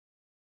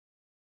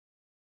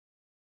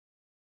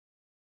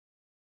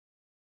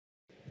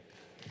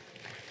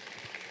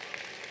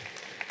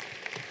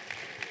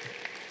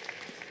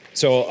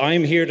So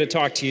I'm here to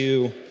talk to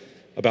you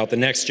about the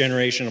next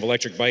generation of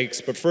electric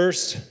bikes, but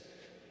first,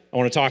 I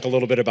want to talk a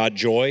little bit about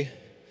joy.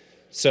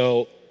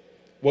 So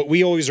what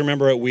we always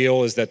remember at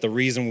Weel is that the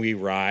reason we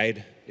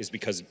ride is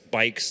because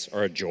bikes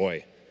are a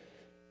joy.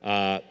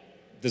 This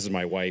is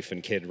my wife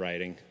and kid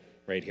riding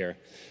right here.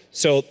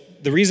 So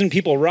the reason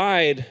people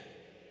ride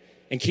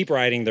and keep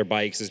riding their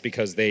bikes is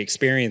because they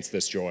experience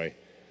this joy.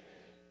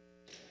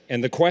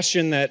 And the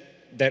question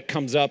that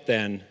comes up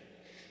then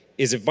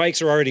is, if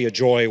bikes are already a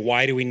joy,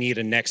 why do we need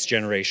a next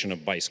generation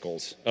of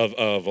bicycles,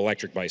 of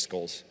electric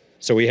bicycles?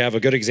 So we have a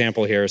good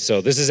example here.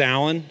 So this is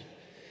Alan,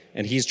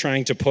 and he's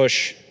trying to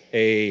push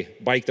a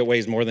bike that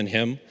weighs more than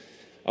him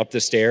up the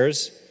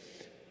stairs.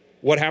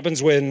 What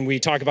happens when we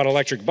talk about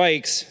electric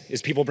bikes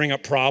is people bring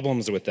up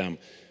problems with them: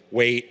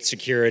 weight,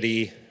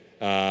 security,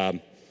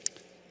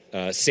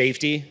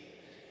 safety.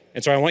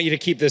 And so I want you to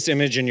keep this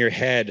image in your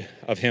head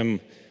of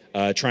him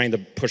trying to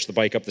push the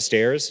bike up the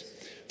stairs.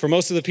 For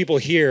most of the people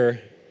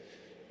here,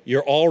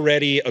 you're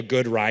already a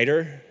good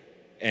rider,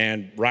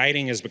 and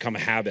riding has become a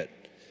habit.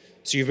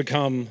 So you've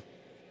become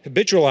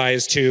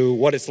habitualized to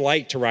what it's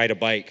like to ride a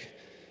bike.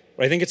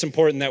 But I think it's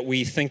important that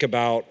we think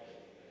about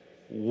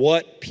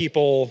what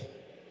people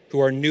who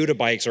are new to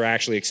bikes are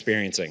actually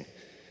experiencing.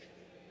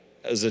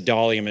 There's a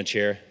dolly image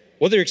here.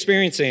 What they're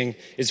experiencing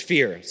is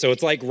fear. So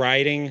it's like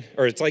riding,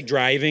 or it's like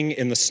driving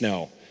in the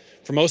snow.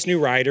 For most new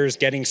riders,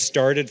 getting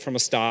started from a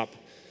stop,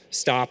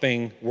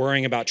 stopping,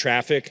 worrying about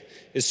traffic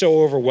is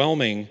so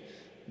overwhelming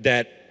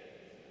that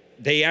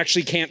they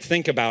actually can't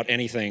think about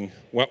anything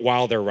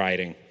while they're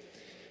riding.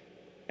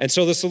 And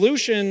so the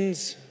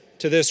solutions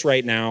to this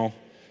right now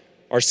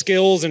are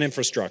skills and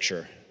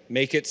infrastructure.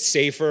 Make it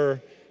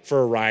safer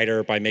for a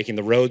rider by making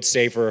the roads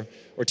safer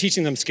or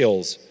teaching them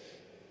skills.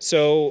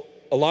 So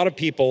a lot of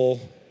people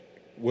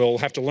will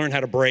have to learn how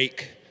to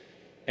brake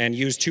and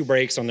use two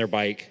brakes on their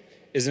bike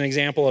is an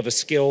example of a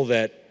skill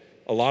that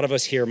a lot of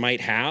us here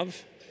might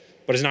have,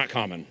 but is not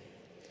common.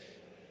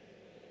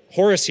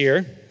 Horace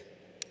here,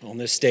 on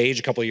this stage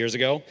a couple of years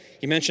ago,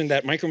 he mentioned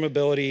that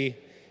micromobility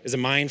is a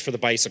mind for the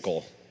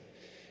bicycle.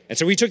 And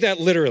so we took that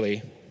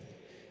literally,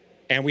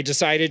 and we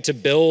decided to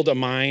build a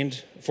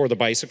mind for the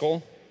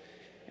bicycle.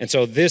 And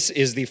so this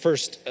is the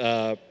first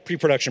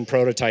pre-production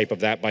prototype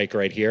of that bike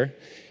right here.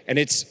 And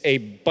it's a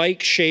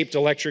bike-shaped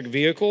electric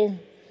vehicle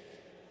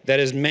that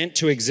is meant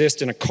to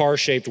exist in a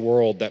car-shaped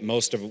world that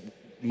most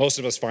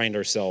of us find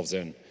ourselves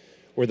in,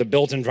 where the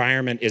built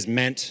environment is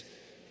meant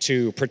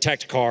to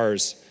protect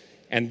cars.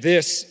 And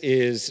this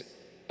is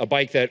a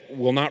bike that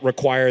will not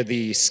require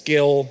the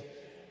skill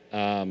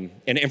and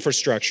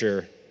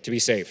infrastructure to be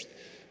safe.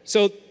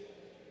 So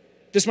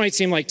this might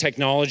seem like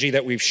technology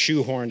that we've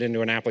shoehorned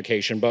into an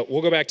application, but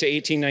we'll go back to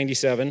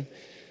 1897.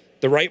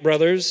 The Wright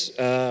brothers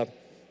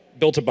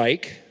built a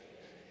bike,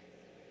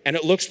 and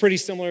it looks pretty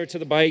similar to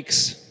the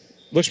bikes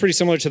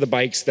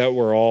that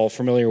we're all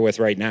familiar with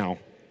right now.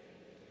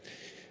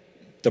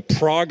 The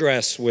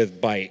progress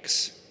with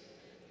bikes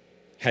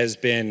has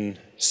been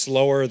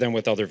slower than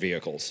with other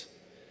vehicles.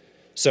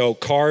 So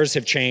cars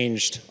have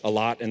changed a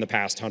lot in the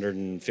past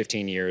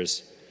 115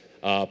 years.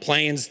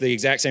 Planes, the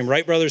exact same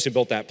Wright brothers who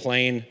built that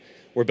plane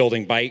were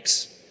building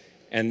bikes,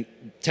 and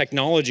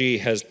technology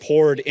has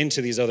poured into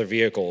these other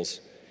vehicles.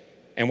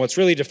 And what's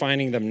really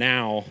defining them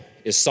now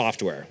is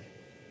software.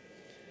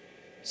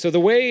 So the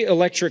way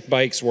electric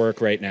bikes work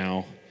right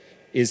now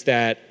is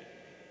that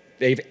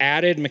they've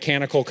added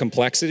mechanical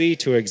complexity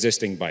to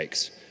existing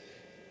bikes,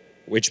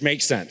 which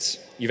makes sense.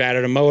 You've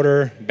added a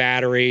motor,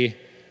 battery,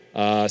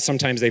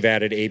 sometimes they've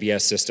added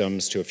ABS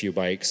systems to a few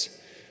bikes.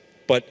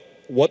 But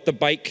what the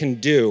bike can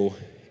do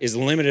is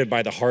limited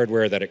by the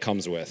hardware that it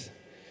comes with.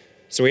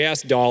 So we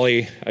asked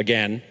Dolly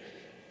again,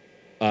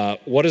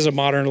 what does a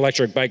modern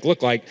electric bike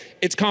look like?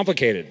 It's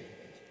complicated.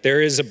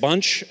 There is a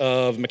bunch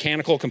of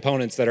mechanical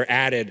components that are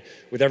added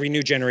with every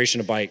new generation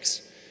of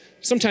bikes.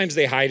 Sometimes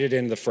they hide it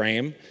in the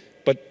frame,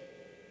 but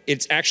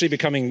it's actually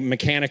becoming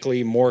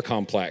mechanically more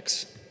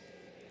complex.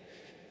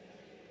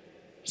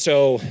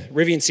 So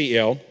Rivian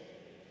CEO,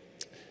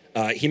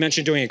 he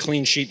mentioned doing a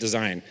clean sheet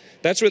design.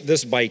 That's what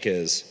this bike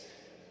is.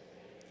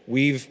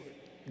 We've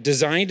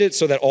designed it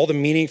so that all the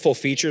meaningful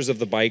features of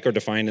the bike are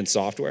defined in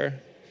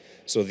software.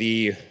 So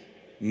the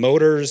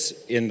motors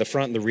in the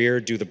front and the rear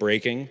do the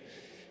braking.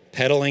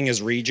 Pedaling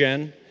is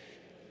regen.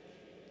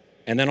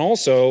 And then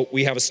also,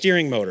 we have a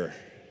steering motor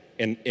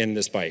in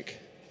this bike.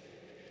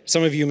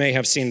 Some of you may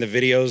have seen the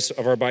videos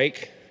of our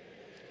bike.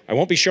 I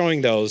won't be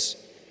showing those,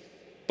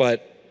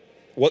 but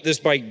what this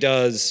bike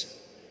does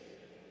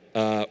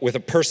with a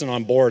person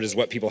on board is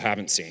what people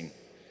haven't seen.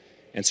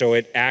 And so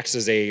it acts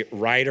as a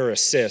rider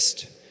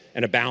assist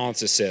and a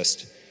balance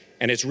assist,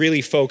 and it's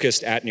really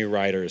focused at new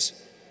riders.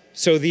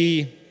 So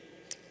the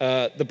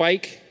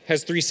bike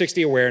has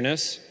 360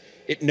 awareness.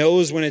 It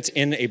knows when it's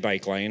in a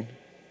bike lane.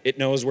 It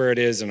knows where it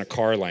is in a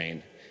car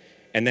lane.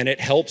 And then it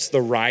helps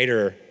the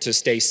rider to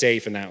stay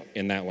safe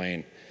in that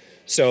lane.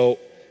 So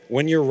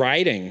when you're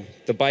riding,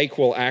 the bike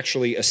will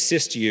actually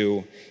assist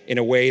you in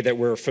a way that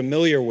we're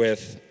familiar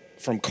with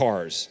from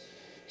cars.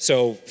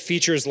 So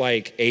features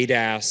like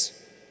ADAS,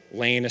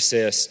 lane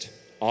assist,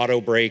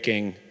 auto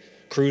braking,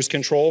 cruise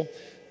control.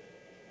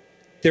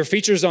 There are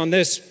features on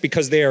this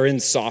because they are in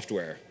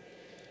software.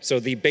 So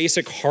the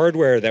basic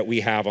hardware that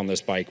we have on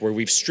this bike, where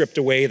we've stripped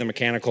away the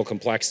mechanical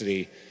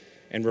complexity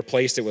and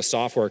replaced it with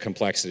software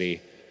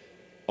complexity,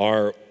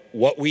 are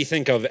what we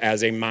think of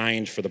as a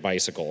mind for the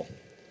bicycle.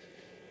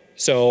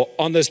 So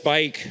on this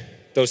bike,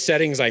 those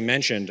settings I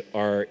mentioned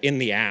are in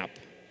the app.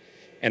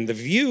 And the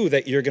view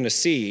that you're going to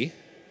see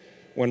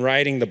when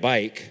riding the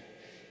bike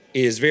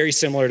is very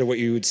similar to what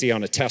you would see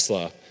on a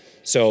Tesla.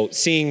 So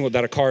seeing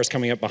that a car is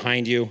coming up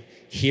behind you,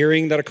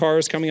 hearing that a car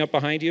is coming up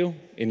behind you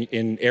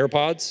in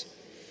AirPods.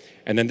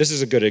 And then this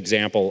is a good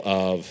example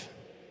of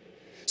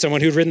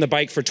someone who'd ridden the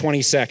bike for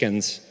 20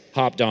 seconds,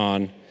 hopped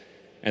on,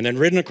 and then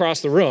ridden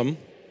across the room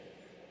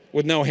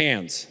with no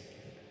hands.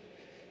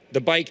 The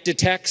bike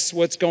detects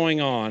what's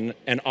going on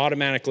and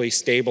automatically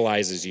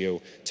stabilizes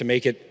you to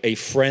make it a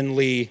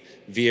friendly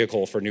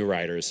vehicle for new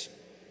riders.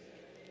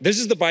 This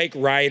is the bike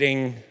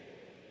riding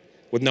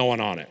with no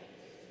one on it.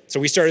 So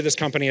we started this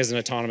company as an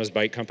autonomous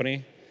bike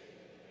company,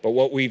 but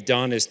what we've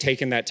done is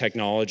taken that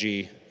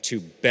technology to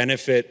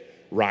benefit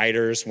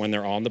riders when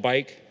they're on the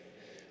bike.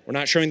 We're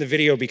not showing the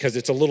video because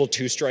it's a little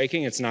too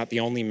striking. It's not the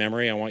only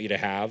memory I want you to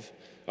have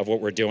of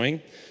what we're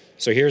doing.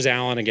 So here's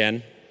Alan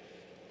again,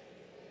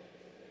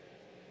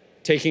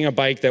 taking a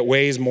bike that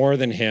weighs more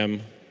than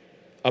him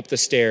up the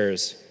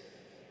stairs.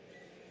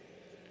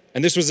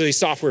 And this was a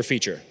software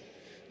feature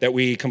that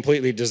we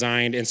completely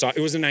designed. And it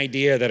was an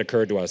idea that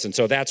occurred to us. And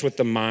so that's what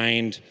the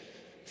mind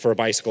for a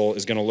bicycle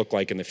is going to look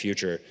like in the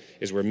future,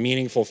 is where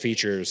meaningful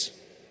features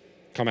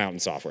come out in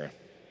software.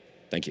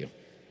 Thank you.